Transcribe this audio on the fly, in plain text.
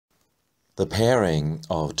The pairing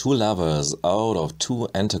of two lovers out of two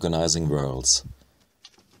antagonizing worlds.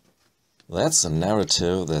 That's a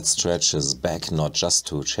narrative that stretches back not just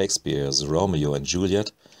to Shakespeare's Romeo and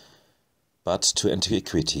Juliet, but to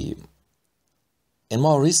antiquity. In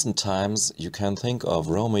more recent times, you can think of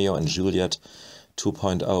Romeo and Juliet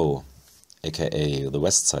 2.0, aka the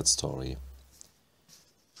West Side Story.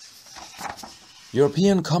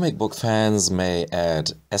 European comic book fans may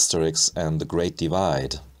add Asterix and the Great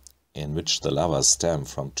Divide, in which the lovers stem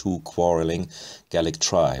from two quarreling Gallic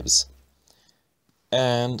tribes.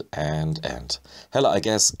 And. Hell, I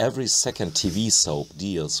guess every second TV soap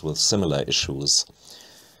deals with similar issues.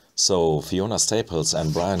 So Fiona Staples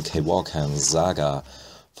and Brian K. Vaughan's Saga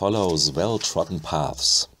follows well-trodden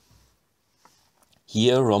paths.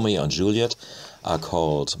 Here Romeo and Juliet are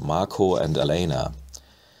called Marco and Elena.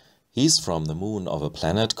 He's from the moon of a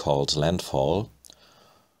planet called Landfall.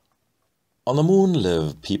 On the moon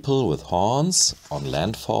live people with horns, on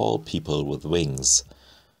Landfall people with wings.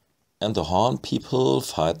 And the horn people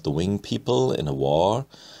fight the wing people in a war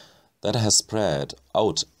that has spread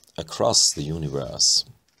out across the universe.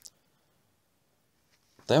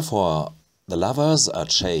 Therefore, the lovers are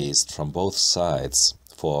chased from both sides,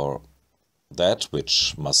 for that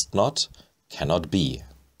which must not, cannot be.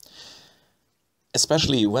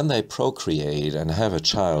 Especially when they procreate and have a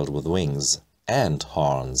child with wings and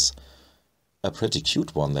horns. A pretty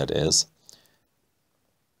cute one, that is.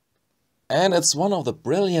 And it's one of the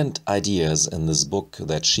brilliant ideas in this book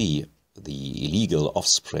that she, the illegal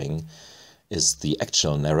offspring, is the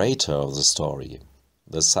actual narrator of the story,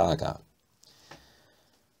 the saga.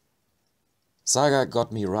 Saga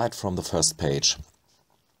got me right from the first page.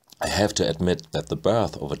 I have to admit that the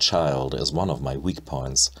birth of a child is one of my weak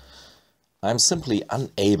points. I'm simply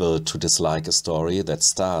unable to dislike a story that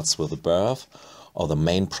starts with the birth of the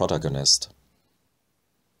main protagonist.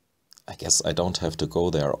 I guess I don't have to go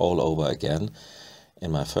there all over again.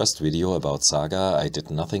 In my first video about Saga, I did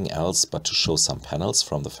nothing else but to show some panels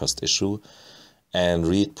from the first issue and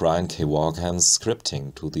read Brian K. Vaughan's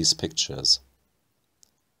scripting to these pictures.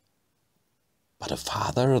 But a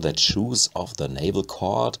father that chews off the navel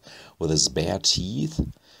cord with his bare teeth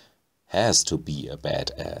has to be a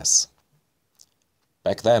badass.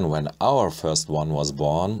 Back then, when our first one was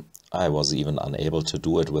born, I was even unable to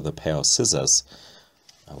do it with a pair of scissors.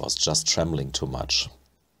 I was just trembling too much.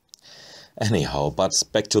 Anyhow, but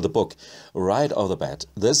back to the book. Right off the bat,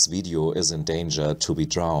 this video is in danger to be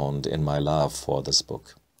drowned in my love for this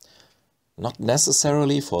book. Not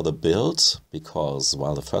necessarily for the build, because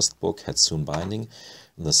while the first book had sewn binding,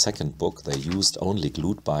 in the second book they used only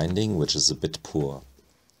glued binding, which is a bit poor.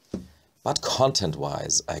 But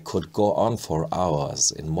content-wise, I could go on for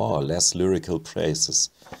hours in more or less lyrical praises.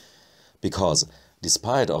 Because,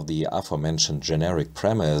 despite of the aforementioned generic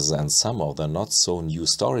premise and some of the not-so-new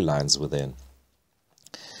storylines within,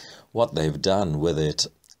 what they've done with it,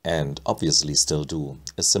 and obviously still do,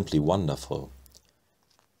 is simply wonderful.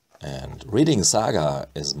 And reading Saga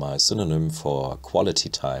is my synonym for quality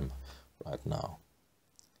time right now.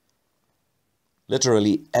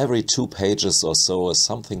 Literally every 2 pages or so is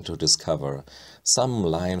something to discover. Some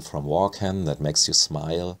line from Vaughan that makes you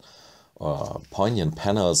smile, or poignant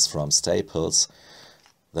panels from Staples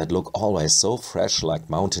that look always so fresh like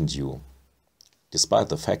Mountain Dew, despite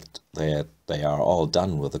the fact that they are all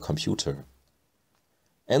done with a computer.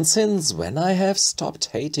 And since when I have stopped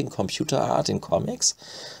hating computer art in comics?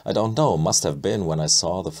 I don't know, must have been when I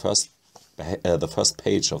saw the first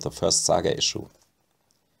page of the first Saga issue.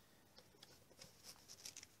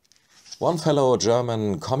 One fellow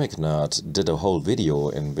German comic nerd did a whole video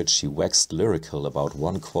in which he waxed lyrical about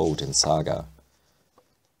one quote in Saga.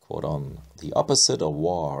 Quote on, "The opposite of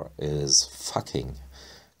war is fucking."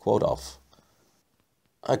 Quote off.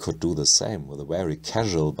 I could do the same with a very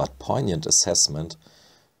casual but poignant assessment.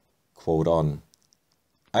 Quote on,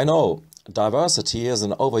 "I know, diversity is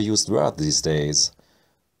an overused word these days.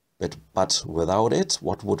 But without it,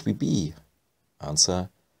 what would we be?" Answer,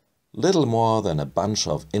 "Little more than a bunch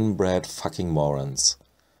of inbred fucking morons."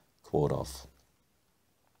 Quote off.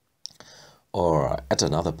 Or at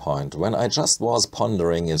another point, when I just was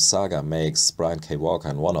pondering if Saga makes Brian K.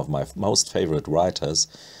 Vaughan one of my most favorite writers,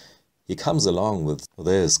 he comes along with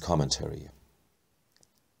this commentary.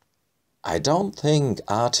 "I don't think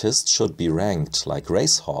artists should be ranked like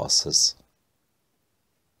racehorses."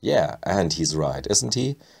 Yeah, and he's right, isn't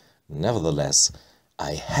he? Nevertheless,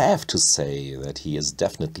 I have to say that he is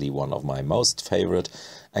definitely one of my most favorite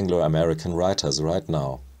Anglo-American writers right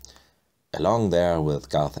now, along there with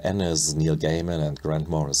Garth Ennis, Neil Gaiman and Grant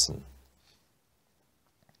Morrison.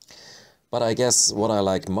 But I guess what I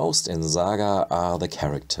like most in Saga are the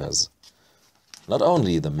characters. Not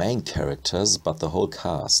only the main characters, but the whole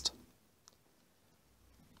cast.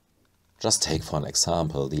 Just take for an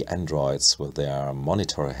example the androids with their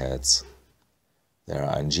monitor heads. They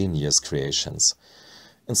are ingenious creations.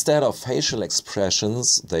 Instead of facial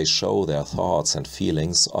expressions, they show their thoughts and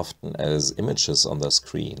feelings often as images on the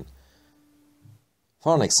screen.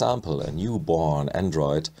 For an example, a newborn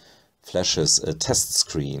android flashes a test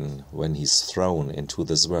screen when he's thrown into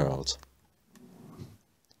this world.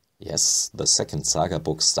 Yes, the second Saga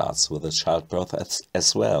book starts with a childbirth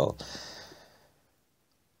as well.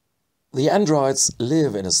 The androids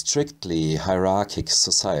live in a strictly hierarchic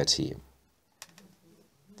society.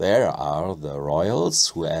 There are the royals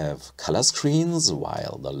who have color screens,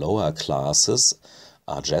 while the lower classes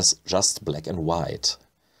are just black and white.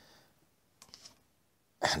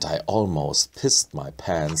 And I almost pissed my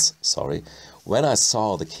pants, when I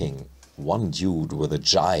saw the king, one dude with a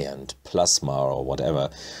giant plasma or whatever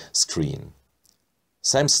screen.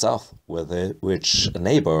 Same stuff with which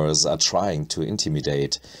neighbors are trying to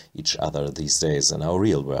intimidate each other these days in our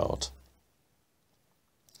real world.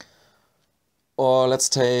 Or let's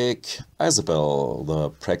take Isabel, the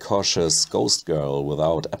precocious ghost girl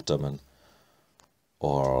without abdomen.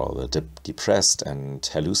 Or the depressed and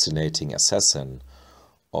hallucinating assassin.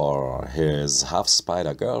 Or his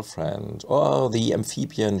half-spider girlfriend. Or the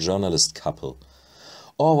amphibian journalist couple.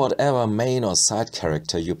 Or whatever main or side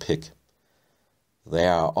character you pick. They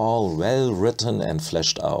are all well written and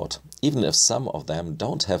fleshed out, even if some of them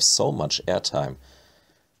don't have so much airtime.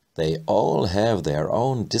 They all have their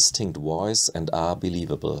own distinct voice and are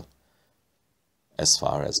believable, as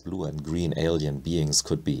far as blue and green alien beings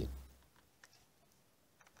could be.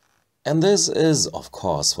 And this is, of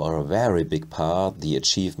course, for a very big part, the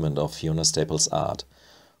achievement of Fiona Staples' art,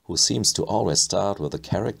 who seems to always start with the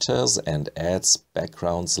characters and adds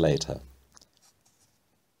backgrounds later.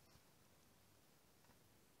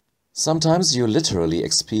 Sometimes you literally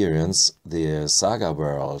experience the saga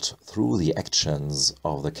world through the actions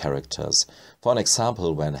of the characters. For an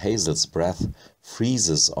example, when Hazel's breath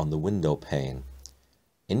freezes on the window pane,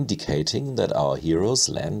 indicating that our heroes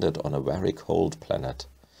landed on a very cold planet.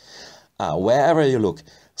 Wherever you look,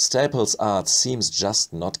 Staples' art seems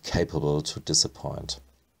just not capable to disappoint.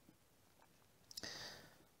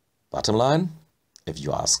 Bottom line, if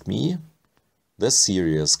you ask me, this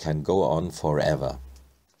series can go on forever.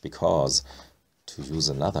 Because, to use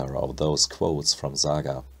another of those quotes from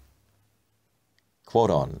Saga, quote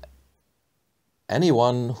on,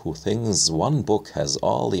 anyone who thinks one book has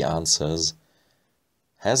all the answers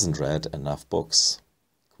hasn't read enough books,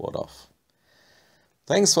 quote off.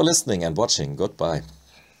 Thanks for listening and watching. Goodbye.